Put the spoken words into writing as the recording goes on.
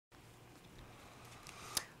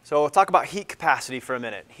So we'll talk about heat capacity for a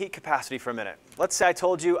minute. Heat capacity for a minute. Let's say I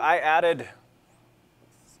told you I added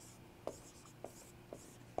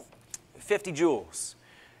 50 joules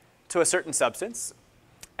to a certain substance,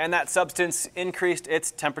 and that substance increased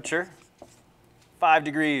its temperature 5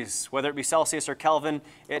 degrees. Whether it be Celsius or Kelvin,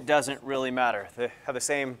 it doesn't really matter. They have the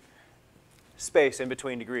same space in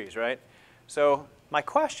between degrees, right? So my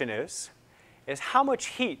question is how much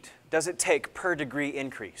heat does it take per degree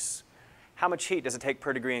increase? How much heat does it take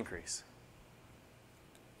per degree increase?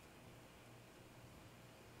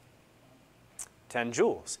 10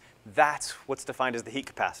 joules. That's what's defined as the heat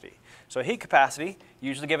capacity. So heat capacity,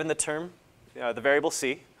 usually given the term, the variable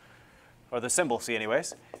C, or the symbol C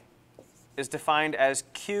anyways, is defined as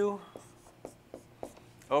Q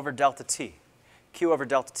over delta T. Q over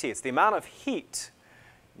delta T. It's the amount of heat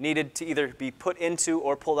needed to either be put into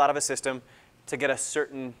or pulled out of a system to get a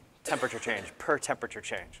certain temperature change, per temperature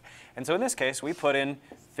change. And so in this case, we put in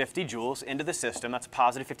 50 joules into the system. That's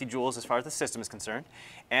positive 50 joules as far as the system is concerned.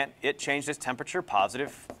 And it changed its temperature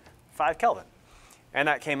positive 5 Kelvin. And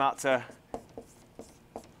that came out to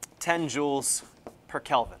 10 joules per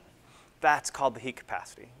Kelvin. That's called the heat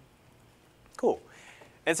capacity. Cool.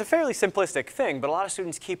 And it's a fairly simplistic thing, but a lot of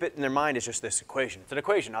students keep it in their mind as just this equation. It's an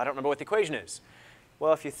equation. I don't remember what the equation is.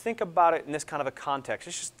 Well, if you think about it in this kind of a context,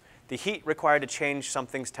 it's just the heat required to change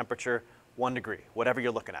something's temperature 1 degree, whatever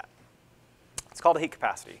you're looking at. It's called a heat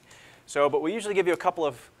capacity. So, but we usually give you a couple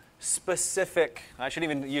of specific, I shouldn't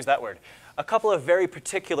even use that word, a couple of very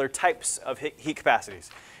particular types of heat capacities.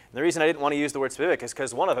 And the reason I didn't want to use the word specific is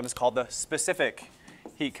because one of them is called the specific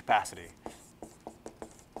heat capacity.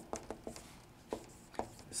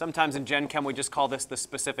 Sometimes in Gen Chem we just call this the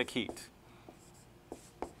specific heat.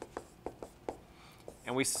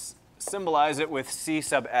 And we symbolize it with C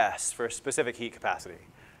sub S for specific heat capacity.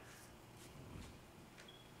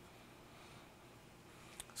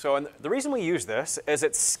 So and the reason we use this is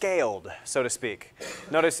it's scaled, so to speak.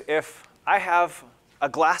 Notice if I have a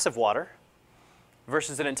glass of water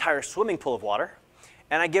versus an entire swimming pool of water,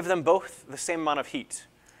 and I give them both the same amount of heat,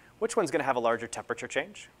 which one's going to have a larger temperature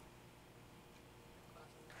change?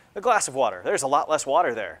 The glass of water. There's a lot less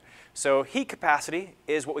water there. So heat capacity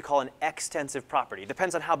is what we call an extensive property. It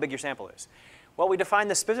depends on how big your sample is. Well, we define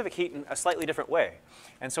the specific heat in a slightly different way.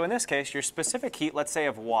 And so in this case, your specific heat, let's say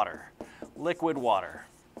of water, liquid water,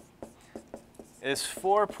 is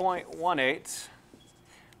 4.18,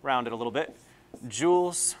 rounded a little bit,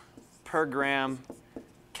 joules per gram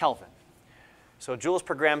Kelvin. So joules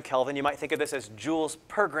per gram Kelvin, you might think of this as joules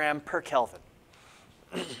per gram per Kelvin.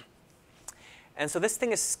 And so this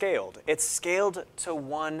thing is scaled. It's scaled to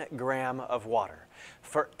 1 gram of water.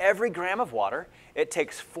 For every gram of water, it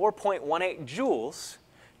takes 4.18 joules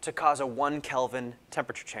to cause a 1 Kelvin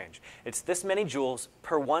temperature change. It's this many joules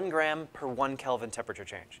per 1 gram per 1 Kelvin temperature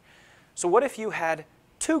change. So what if you had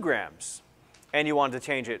 2 grams and you wanted to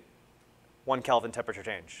change it 1 Kelvin temperature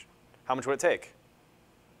change? How much would it take?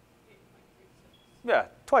 Yeah,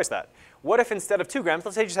 twice that. What if instead of 2 grams,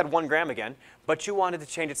 let's say you just had 1 gram again, but you wanted to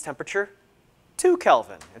change its temperature 2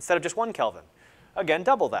 Kelvin instead of just 1 Kelvin? Again,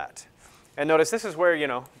 double that. And notice this is where,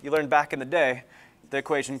 you learned back in the day the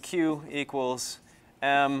equation Q equals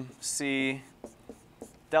mc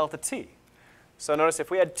delta T. So notice if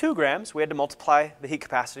we had 2 grams, we had to multiply the heat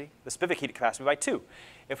capacity, the specific heat capacity, by 2.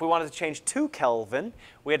 If we wanted to change 2 Kelvin,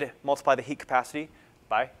 we had to multiply the heat capacity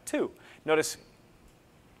by 2. Notice,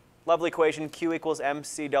 lovely equation, Q equals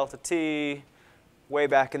mc delta T, way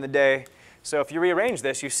back in the day. So if you rearrange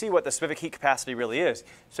this, you see what the specific heat capacity really is.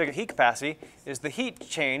 Specific heat capacity is the heat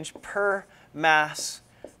change per mass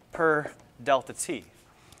per delta T.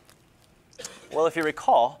 Well, if you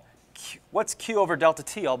recall, what's Q over delta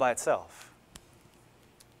T all by itself?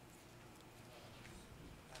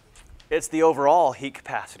 It's the overall heat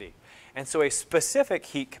capacity. And so a specific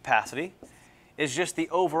heat capacity is just the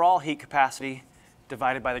overall heat capacity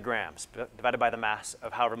divided by the grams, divided by the mass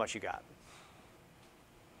of however much you got.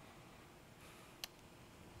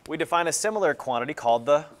 We define a similar quantity called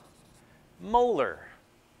the molar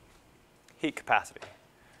heat capacity.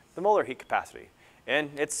 The molar heat capacity. And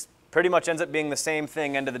it's pretty much ends up being the same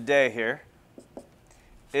thing end of the day here.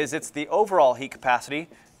 It's the overall heat capacity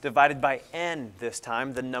divided by N this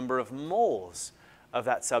time, the number of moles of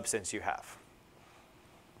that substance you have.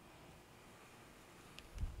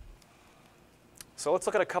 So let's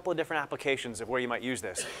look at a couple of different applications of where you might use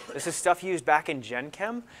this. This is stuff used back in Gen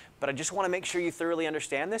Chem, but I just want to make sure you thoroughly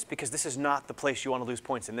understand this because this is not the place you want to lose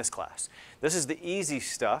points in this class. This is the easy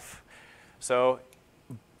stuff. So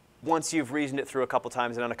once you've reasoned it through a couple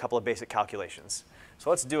times and done a couple of basic calculations.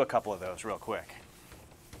 So let's do a couple of those real quick.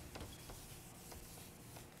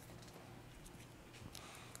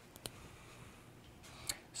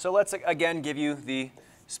 So let's again give you the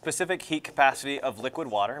specific heat capacity of liquid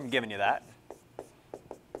water. I'm giving you that.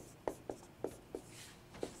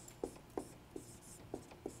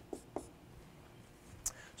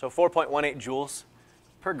 So 4.18 joules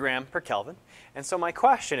per gram per Kelvin. And so my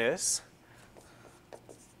question is,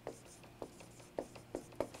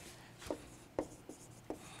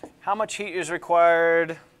 how much heat is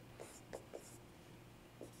required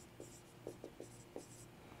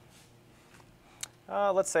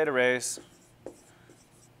let's say to raise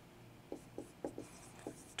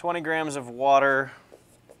 20 grams of water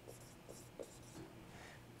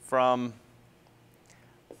from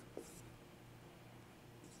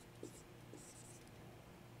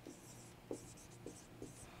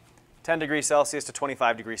 10 degrees Celsius to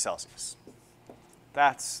 25 degrees Celsius.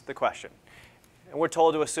 That's the question. And we're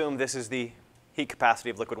told to assume this is the heat capacity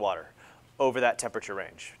of liquid water over that temperature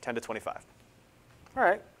range, 10 to 25. All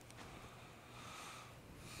right.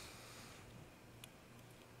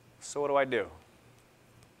 So what do I do?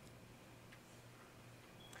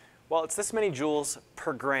 Well, it's this many joules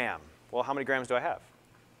per gram. Well, how many grams do I have?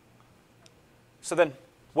 So then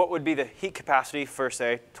what would be the heat capacity for,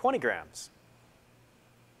 say, 20 grams?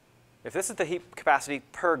 If this is the heat capacity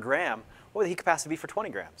per gram, what would the heat capacity be for 20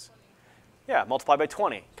 grams? Yeah, multiply by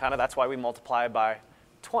 20. Kind of that's why we multiply by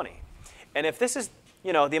 20. And if this is,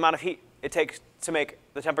 the amount of heat it takes to make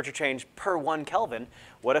the temperature change per 1 Kelvin,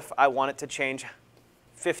 what if I want it to change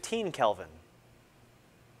 15 Kelvin?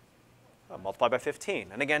 I'll multiply by 15.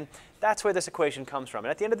 And again, that's where this equation comes from.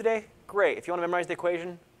 And at the end of the day, great. If you want to memorize the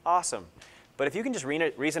equation, awesome. But if you can just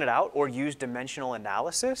reason it out or use dimensional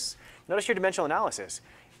analysis, notice your dimensional analysis.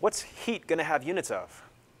 What's heat going to have units of?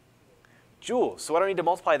 Joules. So what do I need to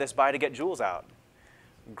multiply this by to get joules out?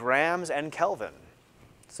 Grams and Kelvin.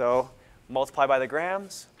 So multiply by the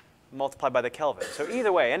grams, multiply by the Kelvin. So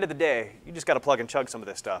either way, end of the day, you just got to plug and chug some of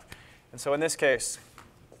this stuff. And so in this case,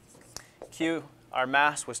 Q, our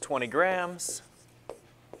mass was 20 grams.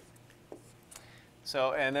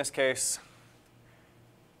 So in this case,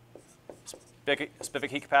 specific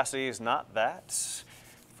heat capacity is not that,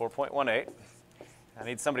 4.18. I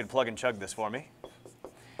need somebody to plug and chug this for me.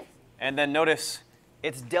 And then notice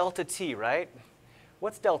it's delta T, right?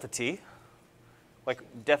 What's delta T? Like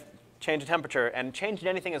change of temperature, and change in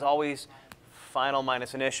anything is always final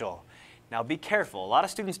minus initial. Now be careful. A lot of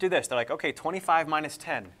students do this. They're like, okay, 25 minus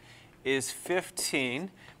 10 is 15,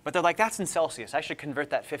 but they're like, that's in Celsius. I should convert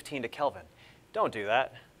that 15 to Kelvin. Don't do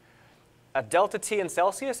that. A delta T in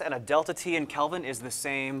Celsius and a delta T in Kelvin is the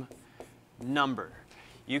same number.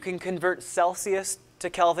 You can convert Celsius to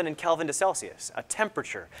Kelvin and Kelvin to Celsius, a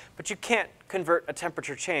temperature, but you can't convert a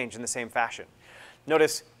temperature change in the same fashion.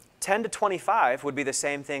 Notice 10 to 25 would be the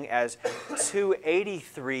same thing as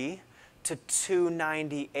 283 to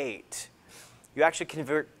 298. You actually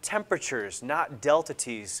convert temperatures, not delta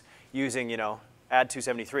T's, using, add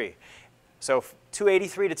 273. So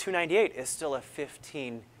 283 to 298 is still a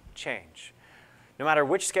 15 change. No matter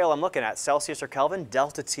which scale I'm looking at, Celsius or Kelvin,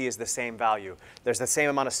 delta T is the same value. There's the same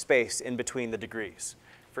amount of space in between the degrees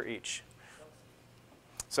for each.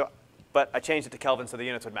 So, but I changed it to Kelvin so the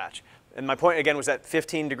units would match. And my point again was that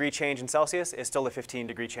 15 degree change in Celsius is still a 15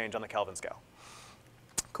 degree change on the Kelvin scale.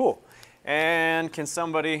 Cool. And can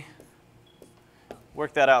somebody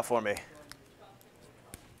work that out for me?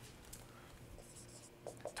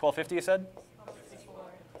 1250 you said?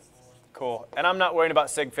 Cool. And I'm not worrying about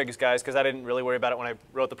sig figs, guys, because I didn't really worry about it when I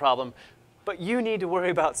wrote the problem. But you need to worry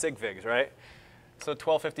about sig figs, right? So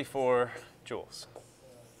 1254 joules.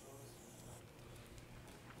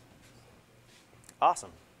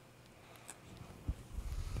 Awesome.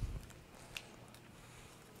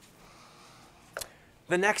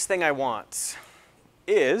 The next thing I want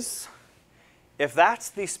is, if that's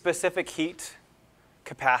the specific heat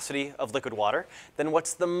capacity of liquid water, then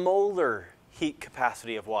what's the molar heat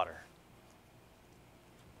capacity of water?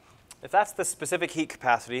 If that's the specific heat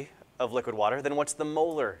capacity of liquid water, then what's the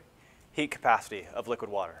molar heat capacity of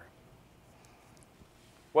liquid water?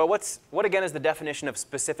 Well, what again is the definition of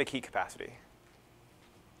specific heat capacity?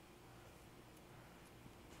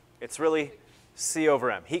 It's really C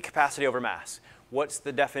over M, heat capacity over mass. What's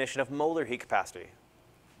the definition of molar heat capacity?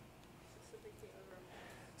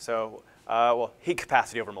 So, well, heat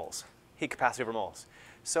capacity over moles. Heat capacity over moles.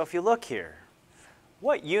 So if you look here,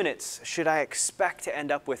 what units should I expect to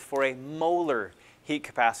end up with for a molar heat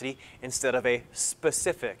capacity instead of a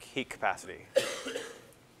specific heat capacity?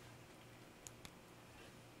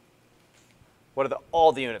 What are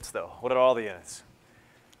all the units, though? What are all the units?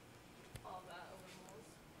 All that over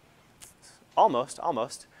moles?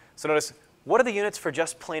 Almost. So notice, what are the units for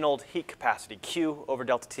just plain old heat capacity, Q over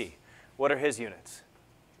delta T? What are his units?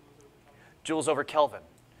 joules over Kelvin.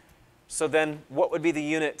 So then what would be the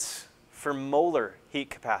units for molar heat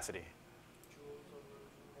capacity?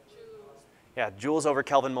 Yeah, joules over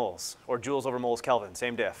Kelvin moles, or joules over moles Kelvin,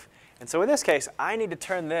 same diff. And so in this case, I need to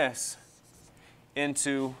turn this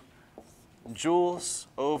into joules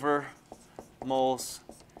over moles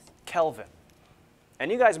Kelvin.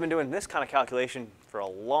 And you guys have been doing this kind of calculation for a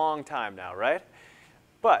long time now, right?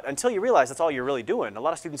 But until you realize that's all you're really doing, a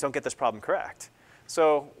lot of students don't get this problem correct.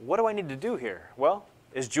 So what do I need to do here? Well,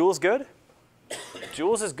 is joules good?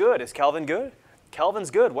 Joules is good. Is Kelvin good?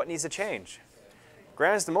 Kelvin's good. What needs to change?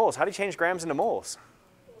 Grams to moles. How do you change grams into moles?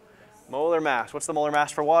 Molar mass. What's the molar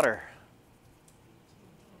mass for water?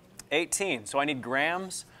 18. So I need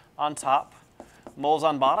grams on top, moles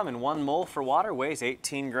on bottom, and 1 mole for water weighs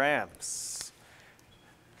 18 grams.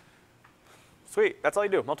 Sweet. That's all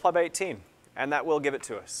you do. Multiply by 18, and that will give it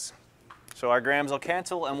to us. So our grams will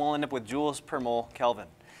cancel, and we'll end up with joules per mole Kelvin.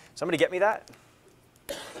 Somebody get me that?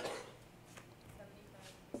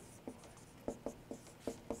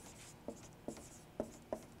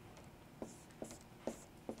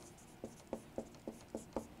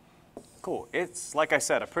 Cool. It's, like I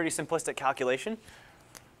said, a pretty simplistic calculation.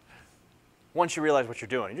 Once you realize what you're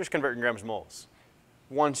doing, you're just converting grams to moles.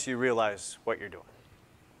 Once you realize what you're doing.